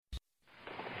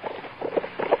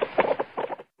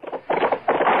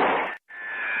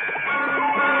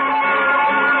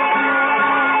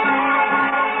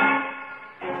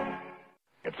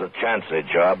fancy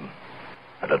job,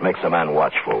 and it makes a man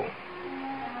watchful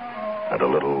and a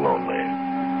little lonely.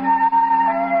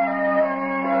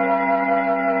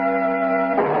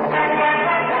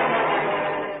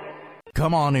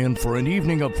 Come on in for an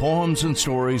evening of poems and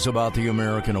stories about the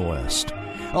American West.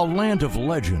 A land of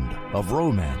legend, of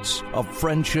romance, of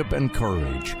friendship and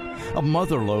courage. A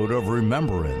motherlode of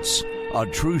remembrance. A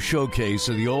true showcase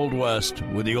of the Old West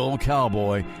with the old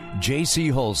cowboy, J.C.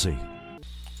 Hulsey.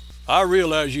 I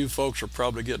realize you folks are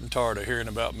probably getting tired of hearing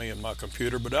about me and my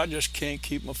computer, but I just can't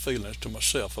keep my feelings to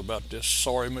myself about this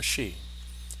sorry machine.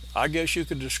 I guess you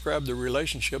could describe the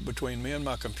relationship between me and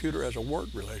my computer as a work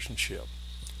relationship.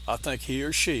 I think he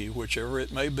or she, whichever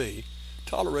it may be,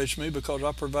 tolerates me because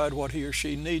I provide what he or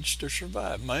she needs to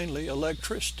survive, mainly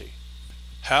electricity.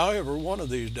 However, one of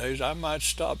these days I might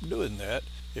stop doing that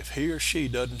if he or she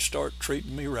doesn't start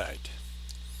treating me right.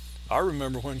 I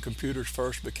remember when computers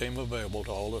first became available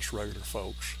to all us regular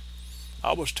folks.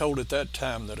 I was told at that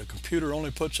time that a computer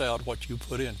only puts out what you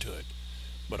put into it,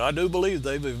 but I do believe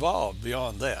they've evolved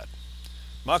beyond that.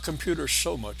 My computer's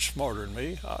so much smarter than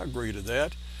me, I agree to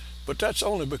that, but that's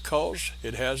only because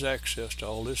it has access to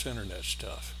all this internet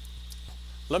stuff.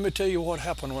 Let me tell you what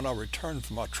happened when I returned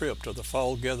from my trip to the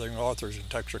Fall Gathering Authors in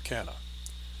Texarkana.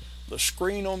 The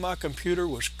screen on my computer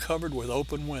was covered with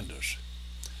open windows.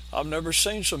 I've never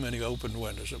seen so many open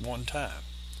windows at one time.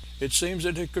 It seems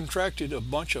it had contracted a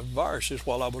bunch of viruses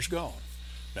while I was gone.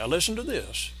 Now listen to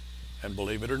this, and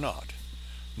believe it or not,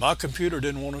 my computer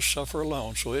didn't want to suffer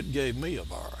alone, so it gave me a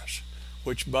virus,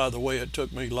 which, by the way, it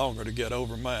took me longer to get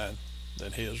over mine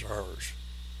than his or hers.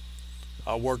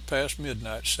 I worked past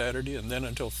midnight Saturday and then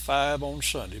until 5 on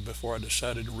Sunday before I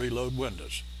decided to reload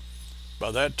Windows.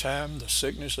 By that time, the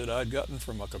sickness that I'd gotten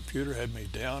from my computer had me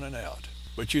down and out.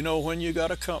 But you know, when you got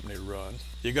a company to run,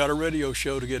 you got a radio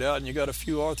show to get out, and you got a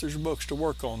few authors' books to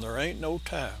work on, there ain't no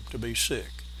time to be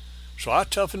sick. So I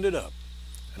toughened it up,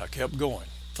 and I kept going.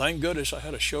 Thank goodness I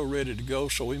had a show ready to go,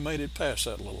 so we made it past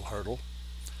that little hurdle.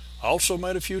 I also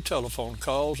made a few telephone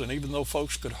calls, and even though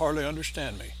folks could hardly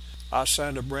understand me, I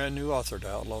signed a brand new author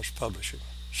to Outlaws Publishing.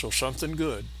 So something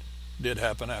good did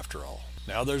happen after all.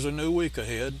 Now there's a new week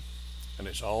ahead, and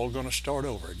it's all going to start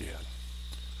over again.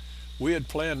 We had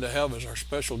planned to have as our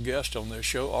special guest on this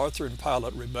show author and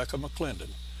pilot Rebecca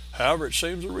McClendon. However, it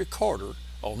seems the recorder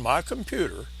on my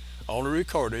computer only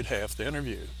recorded half the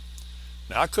interview.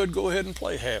 Now, I could go ahead and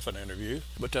play half an interview,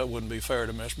 but that wouldn't be fair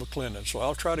to Miss McClendon, so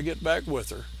I'll try to get back with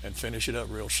her and finish it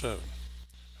up real soon.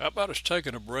 How about us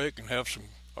taking a break and have some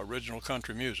original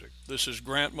country music? This is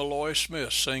Grant Malloy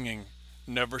Smith singing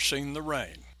Never Seen the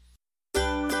Rain.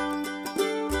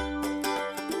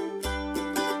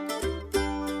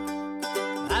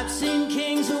 I've seen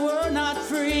kings who were not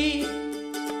free,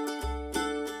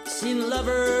 seen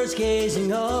lovers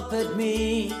gazing up at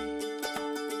me.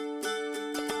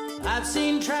 I've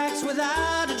seen tracks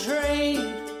without a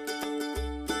train,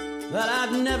 but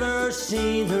I've never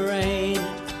seen the rain.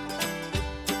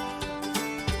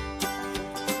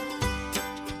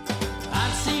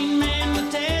 I've seen men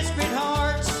with desperate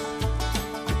hearts,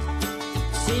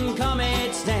 seen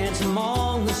comets dance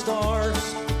among the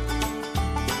stars.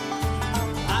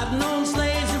 I've known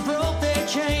slaves who broke their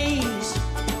chains,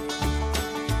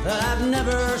 but I've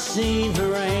never seen the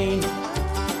rain.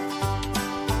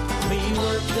 We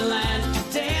worked the land to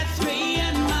death, me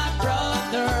and my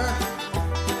brother,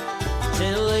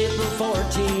 till April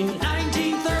 14,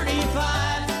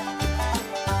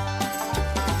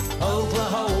 1935.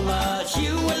 Oklahoma,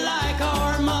 you were like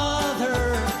our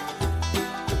mother.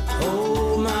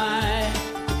 Oh my,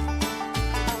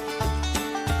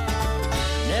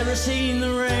 never seen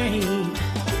the rain.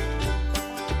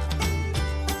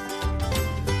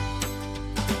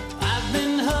 I've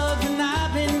been hugged and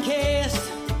I've been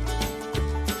kissed,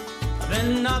 I've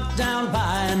been knocked down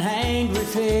by an angry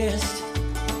fist.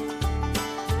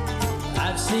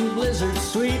 I've seen blizzards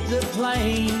sweep the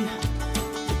plain,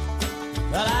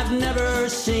 but I've never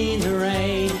seen the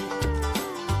rain.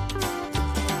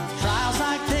 Trials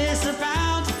like this are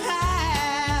bound to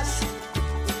pass,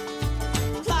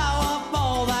 plow up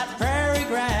all that prairie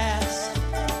grass,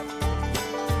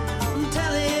 and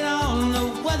tell it on the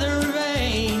weather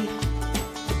vane,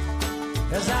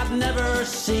 'cause I've never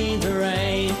seen the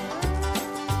rain.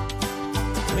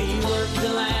 We worked the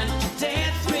land to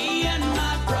death, me and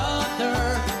my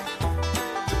brother,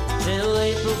 till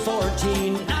April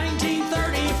 14,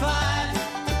 1935.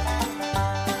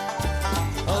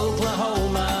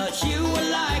 Oklahoma, you were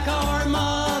like our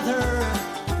mother.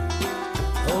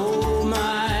 Oh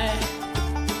my,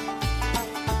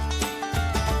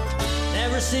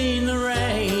 never seen the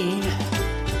rain.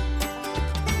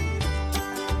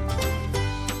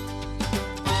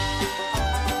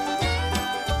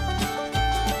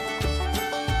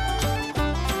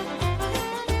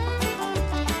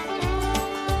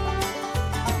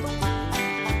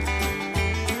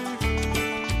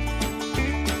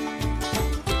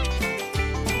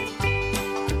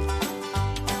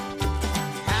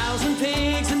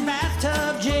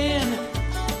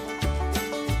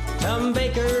 from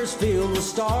Bakersfield will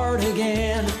start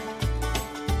again.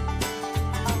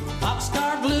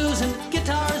 Boxcar blues and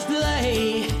guitars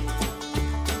play.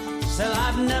 Still,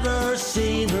 I've never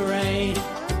seen the rain.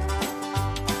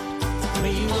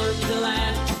 We worked the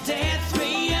land to death,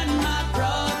 me and my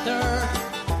brother,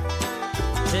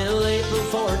 till April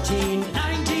 14,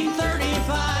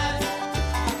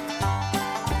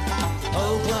 1935.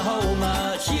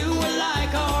 Oklahoma, you were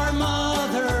like our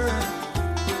mother.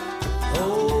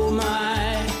 Oh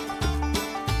my,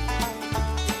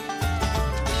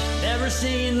 never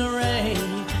seen the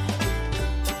rain.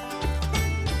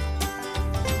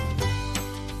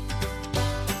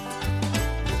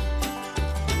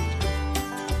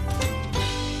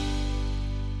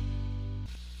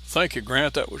 Thank you,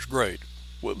 Grant. That was great.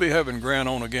 We'll be having Grant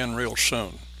on again real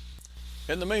soon.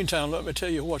 In the meantime, let me tell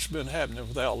you what's been happening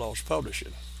with Outlaws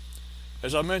Publishing.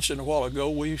 As I mentioned a while ago,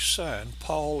 we signed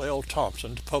Paul L.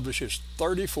 Thompson to publish his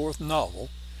 34th novel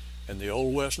in the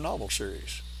Old West novel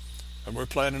series, and we're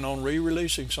planning on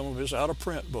re-releasing some of his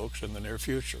out-of-print books in the near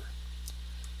future.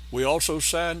 We also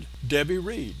signed Debbie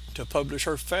Reed to publish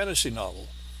her fantasy novel,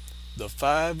 The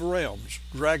Five Realms,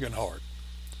 Dragonheart.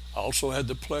 I also had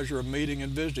the pleasure of meeting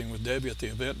and visiting with Debbie at the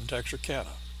event in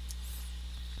Texarkana.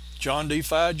 John D.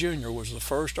 Fye Jr. was the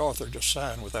first author to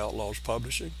sign with Outlaws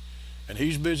Publishing, and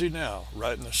he's busy now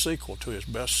writing the sequel to his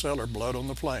bestseller, Blood on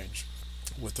the Plains,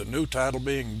 with the new title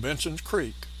being Benson's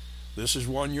Creek. This is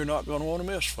one you're not going to want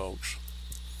to miss, folks.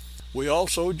 We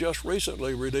also just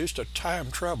recently released a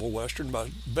time travel western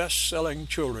by best-selling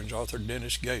children's author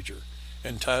Dennis Gager,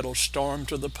 entitled Storm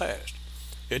to the Past.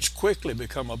 It's quickly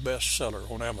become a bestseller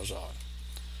on Amazon.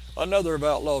 Another of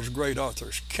Outlaw's great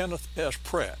authors, Kenneth S.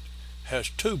 Pratt, has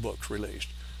 2 books released.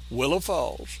 Willow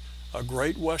Falls, a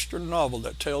great Western novel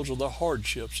that tells of the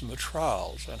hardships and the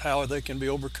trials and how they can be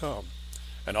overcome,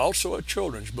 and also a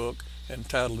children's book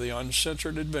entitled The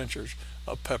Uncensored Adventures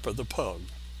of Pepper the Pug.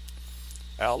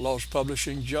 Outlaws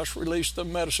Publishing just released The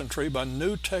Medicine Tree by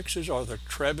New Texas author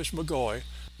Travis McGoy,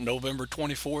 November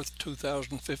 24,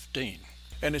 2015.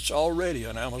 And it's already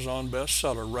an Amazon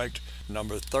bestseller, ranked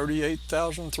number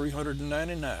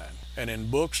 38,399. And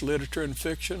in books, literature, and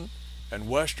fiction, and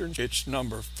westerns, it's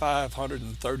number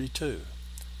 532.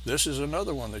 This is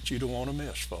another one that you don't want to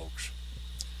miss, folks.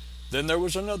 Then there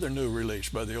was another new release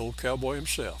by the old cowboy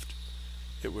himself.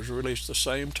 It was released the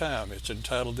same time. It's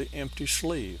entitled The Empty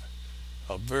Sleeve,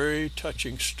 a very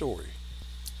touching story.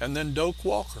 And then Doak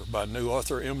Walker by new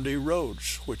author M.D.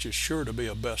 Rhodes, which is sure to be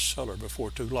a bestseller before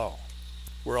too long.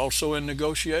 We're also in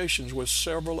negotiations with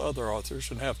several other authors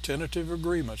and have tentative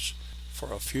agreements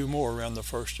for a few more around the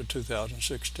 1st of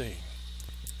 2016.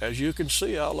 As you can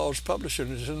see, Outlaws Publishing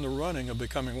is in the running of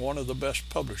becoming one of the best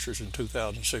publishers in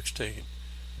 2016,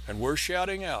 and we're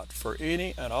shouting out for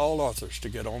any and all authors to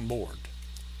get on board.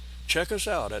 Check us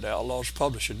out at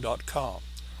outlawspublishing.com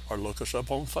or look us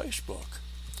up on Facebook.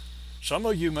 Some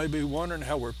of you may be wondering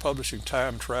how we're publishing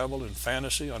time travel and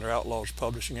fantasy under Outlaws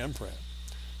Publishing imprint.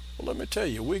 Well, let me tell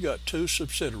you, we got 2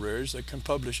 subsidiaries that can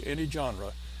publish any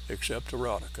genre except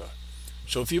erotica.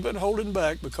 So if you've been holding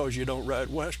back because you don't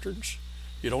write westerns,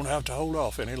 you don't have to hold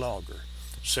off any longer.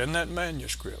 Send that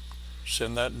manuscript,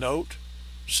 send that note,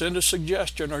 send a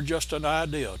suggestion or just an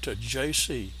idea to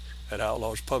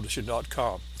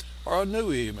jc@outlawspublishing.com or a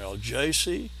new email,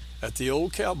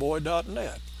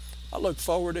 jc@theoldcowboy.net. I look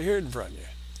forward to hearing from you.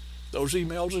 Those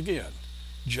emails again,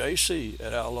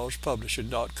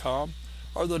 jc@outlawspublishing.com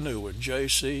or the new one,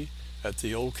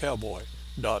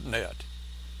 jc@theoldcowboy.net.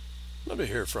 Let me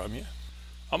hear from you.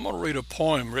 I'm going to read a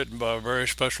poem written by a very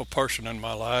special person in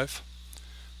my life.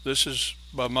 This is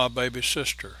by my baby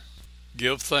sister,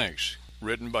 Give Thanks,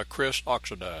 written by Chris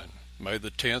Oxidine, May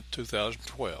the 10th,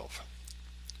 2012.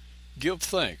 Give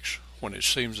thanks when it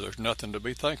seems there's nothing to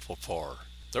be thankful for.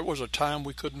 There was a time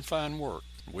we couldn't find work.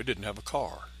 We didn't have a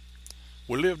car.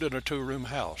 We lived in a 2-room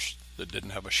house that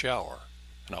didn't have a shower,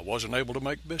 and I wasn't able to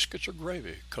make biscuits or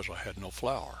gravy because I had no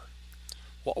flour.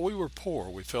 While we were poor,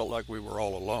 we felt like we were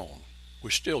all alone. We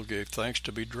still gave thanks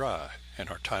to be dry in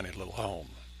our tiny little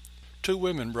home. 2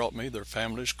 women brought me their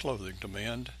family's clothing to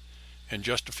mend. In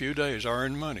just a few days, I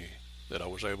earned money that I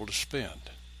was able to spend.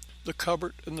 The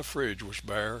cupboard and the fridge was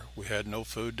bare. We had no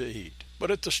food to eat. But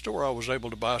at the store, I was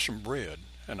able to buy some bread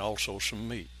and also some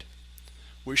meat.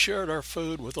 We shared our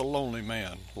food with a lonely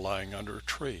man lying under a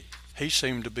tree. He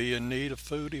seemed to be in need of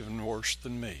food even worse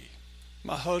than me.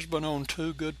 My husband owned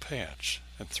 2 good pants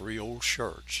and 3 old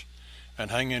shirts, and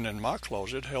hanging in my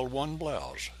closet held 1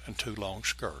 blouse and 2 long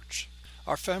skirts.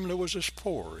 Our family was as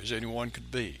poor as anyone could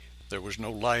be. There was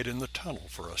no light in the tunnel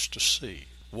for us to see.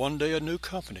 One day a new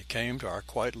company came to our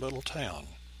quiet little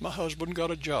town. My husband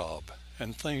got a job,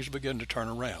 and things began to turn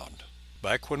around.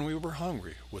 Back when we were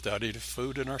hungry, without any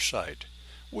food in our sight,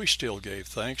 we still gave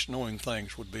thanks, knowing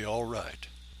things would be all right.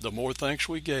 The more thanks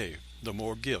we gave, the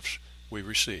more gifts we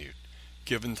received.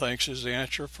 Giving thanks is the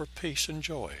answer for peace and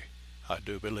joy, I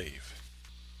do believe.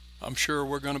 I'm sure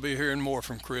we're going to be hearing more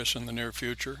from Chris in the near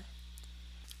future.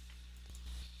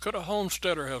 Could a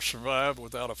homesteader have survived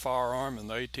without a firearm in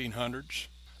the 1800s?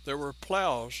 There were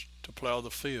plows to plow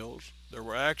the fields. There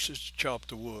were axes to chop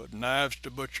the wood, knives to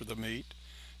butcher the meat.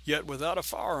 Yet without a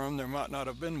firearm, there might not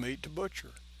have been meat to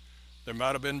butcher. There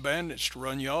might have been bandits to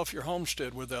run you off your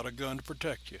homestead without a gun to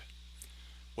protect you.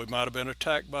 We might have been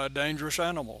attacked by a dangerous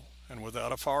animal, and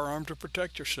without a firearm to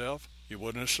protect yourself, you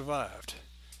wouldn't have survived.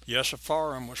 Yes, a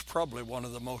firearm was probably one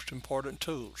of the most important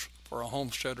tools for a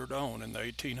homesteader to own in the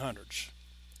 1800s.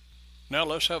 Now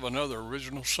let's have another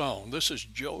original song. This is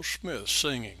Joe Smith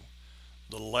singing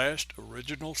the last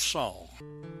original song.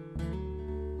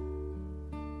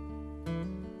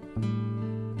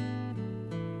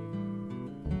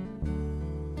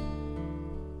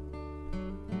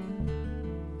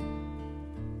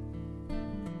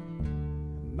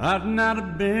 Might not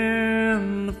have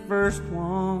been the first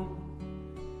one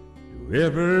to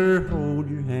ever hold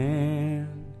your hand,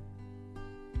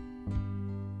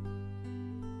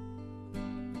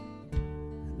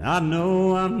 and I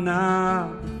know I'm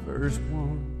not the first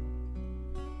one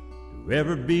to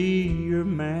ever be your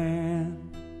man,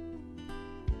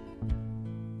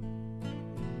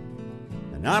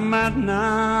 and I might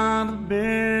not have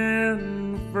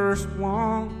been the first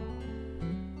one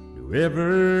to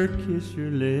ever kiss your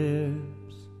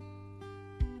lips,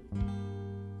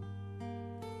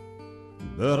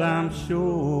 but I'm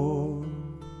sure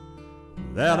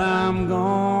that I'm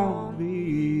gonna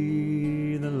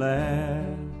be the last.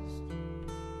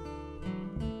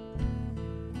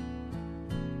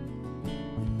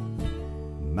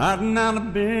 Might not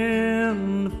have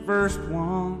been the first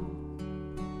one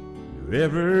to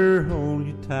ever hold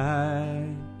you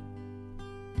tight,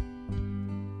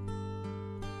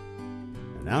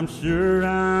 and I'm sure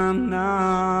I'm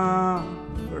not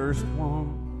the first one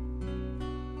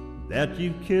that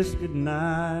you kissed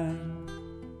goodnight.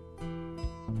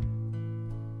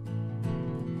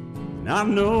 And I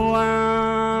know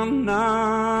I'm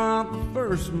not the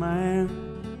first man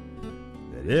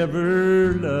that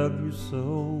ever loved you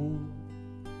so,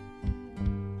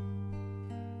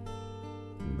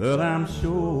 but I'm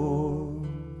sure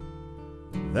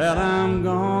that I'm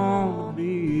gonna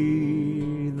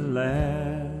be the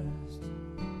last.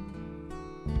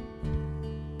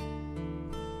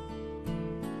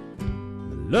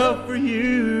 The love for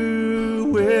you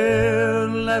will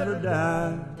never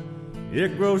die.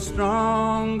 It grows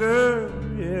stronger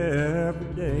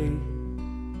every day.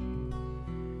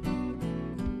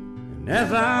 And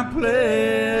as I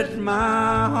pledge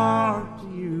my heart to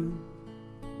you,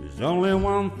 there's only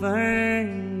one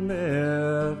thing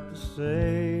left to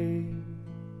say.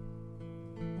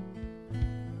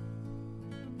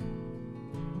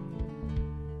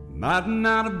 Might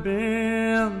not have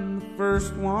been the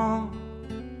first one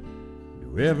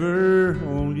to ever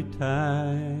hold you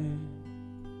tight,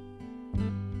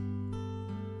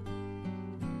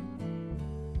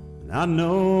 and I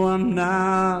know I'm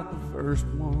not the first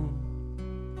one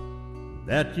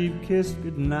that you've kissed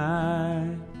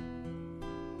goodnight,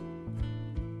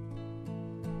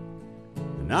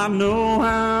 and I know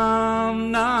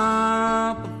I'm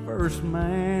not the first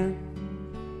man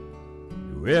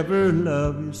to ever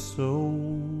love you so,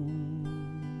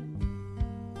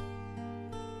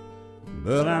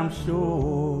 but I'm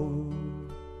sure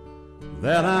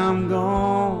that I'm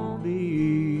gonna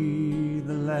be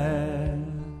the last.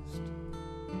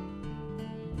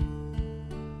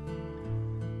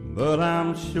 But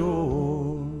I'm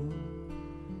sure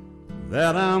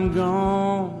that I'm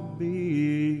gonna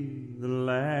be the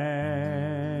last.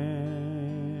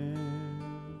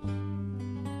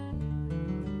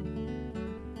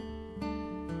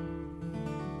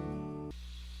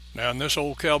 Now, in this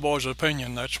old cowboy's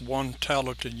opinion, that's one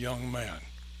talented young man.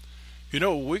 You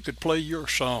know, we could play your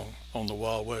song on the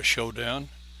Wild West Showdown.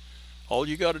 All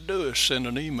you got to do is send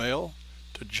an email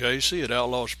to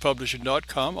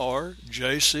jc@outlawspublishing.com or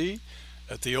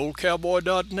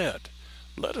jc@theoldcowboy.net.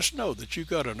 Let us know that you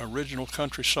got an original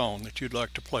country song that you'd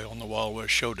like to play on the Wild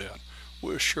West Showdown.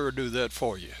 We'll sure do that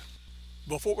for you.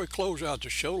 Before we close out the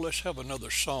show, let's have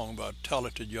another song by a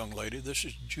talented young lady. This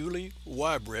is Julie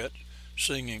Wybrett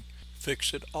singing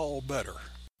Fix It All Better.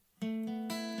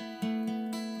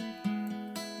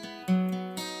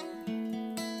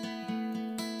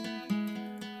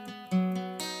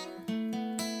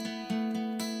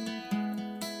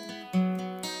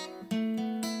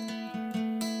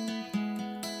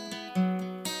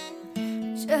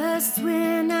 just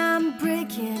when I'm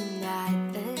breaking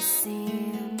at the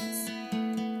seams,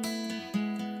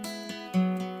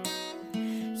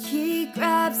 he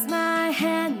grabs my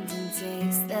hand and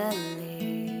takes the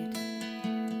lead.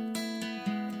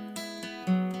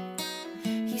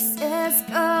 He says,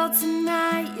 girl,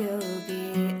 tonight you'll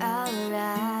be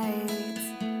alright,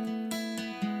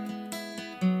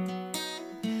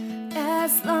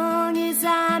 as long as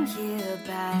I'm here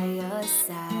by your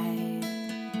side.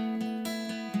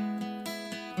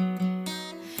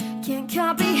 Can't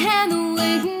comprehend the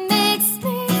way he makes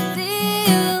me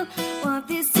feel. Want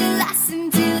this to last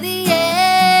until the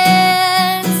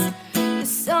end. There's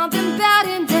something about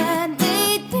him that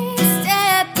made me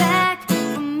step back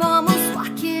from almost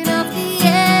walking off the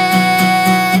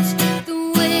edge. The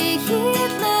way he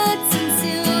looked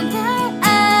into my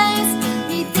eyes,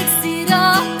 he fixed it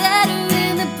all better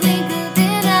in the blink of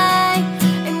an eye.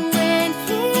 And when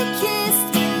he kissed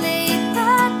me late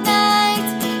that night,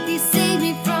 he saved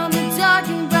me from the dark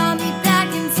and brought me back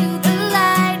into the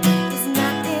light. There's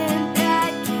nothing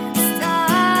that can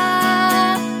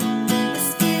stop this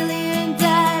feeling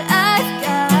that I've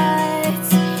got.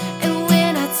 And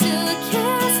when I took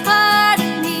his heart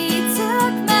and he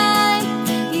took mine,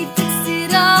 he fixed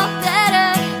it all better.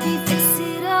 He fixed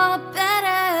it all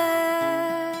better.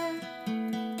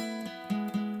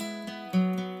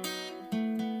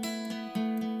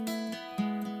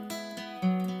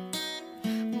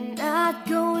 Not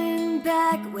going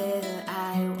back where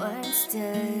I once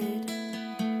stood,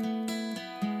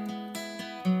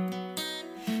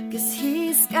 'cause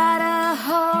he's got a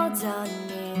hold on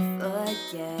me for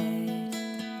good.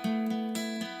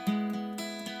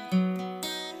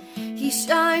 He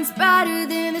shines brighter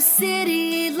than the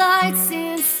city lights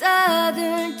in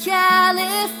Southern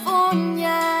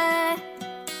California.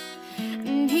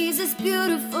 And he's as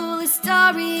beautiful as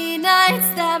starry nights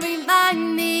that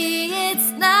remind me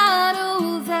it's not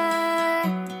over.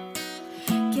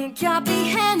 Can't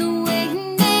comprehend the way he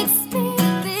makes me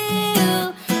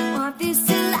feel. Want this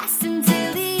to last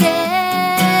until the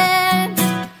end.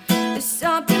 There's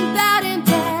something about him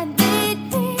that made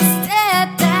me step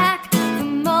back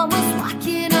from almost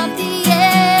walking off the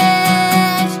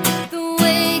edge. The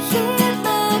way he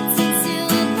looked into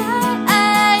my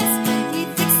eyes, he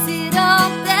fixed it all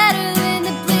better in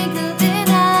the blink of an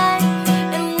eye.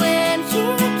 And when he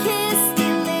kissed me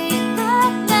late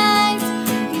that night,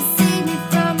 he saved me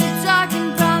from the dark and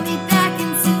brought me back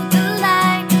into the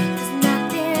light. There's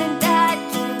nothing that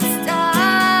can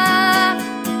stop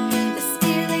this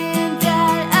feeling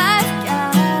that I've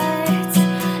got.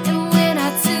 And when I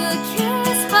took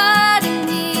his heart and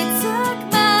he took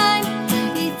mine,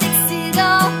 he fixed it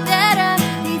all better.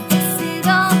 He fixed it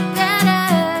all better.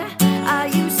 I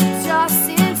used to toss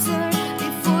and turn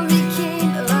before he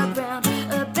came around,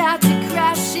 about to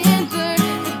crash and burn.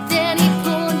 But then he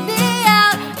pulled me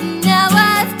out, and now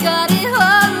I've got it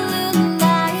all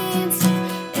aligned.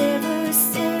 Ever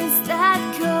since that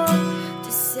cold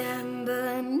December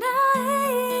night.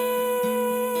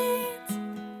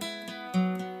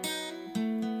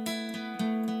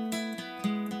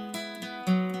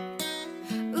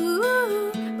 Ooh,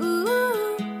 ooh, ooh,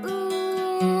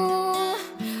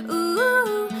 ooh,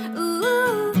 ooh,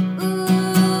 ooh.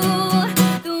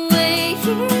 The way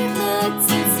he looked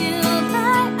into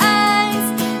my eyes,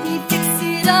 he fixed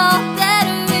it all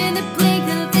better in the blink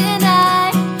of an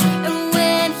eye. And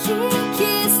when he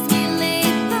kissed me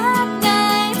late that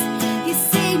night, he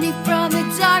saved me from the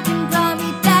dark and brought me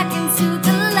back into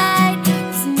the light.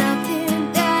 There's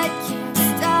nothing that can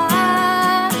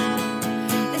stop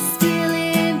this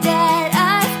feeling that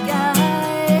I've got.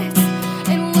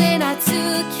 And when I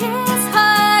took his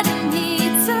heart and he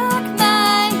took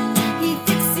mine, he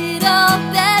fixed it all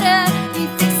better. He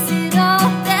fixed it all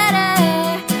better.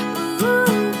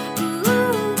 Ooh, ooh,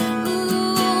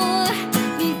 ooh.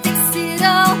 He fixed it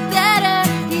all better.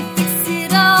 He fixed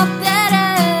it all better.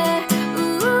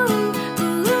 Ooh,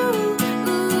 ooh,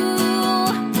 ooh.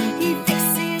 He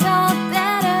fixed it all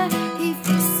better. He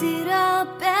fixed it all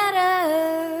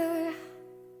better.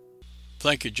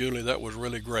 Thank you, Julie. That was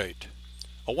really great.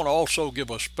 I want to also give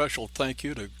a special thank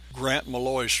you to Grant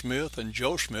Malloy Smith and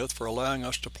Joe Smith for allowing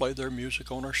us to play their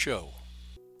music on our show.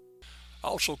 I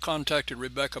also contacted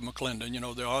Rebecca McClendon,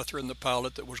 the author and the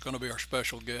pilot that was going to be our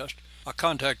special guest. I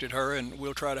contacted her, and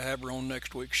we'll try to have her on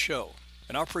next week's show.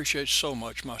 And I appreciate so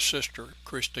much my sister,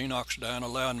 Christine Oxdine,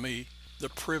 allowing me the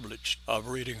privilege of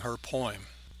reading her poem.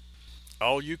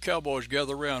 All you cowboys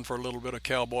gather around for a little bit of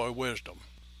cowboy wisdom.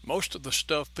 Most of the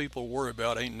stuff people worry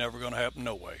about ain't never going to happen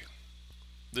no way.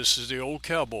 This is the old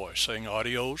cowboy saying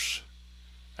adios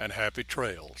and happy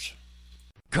trails.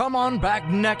 Come on back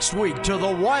next week to the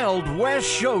Wild West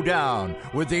Showdown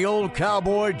with the old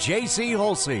cowboy J.C.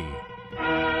 Hulsey.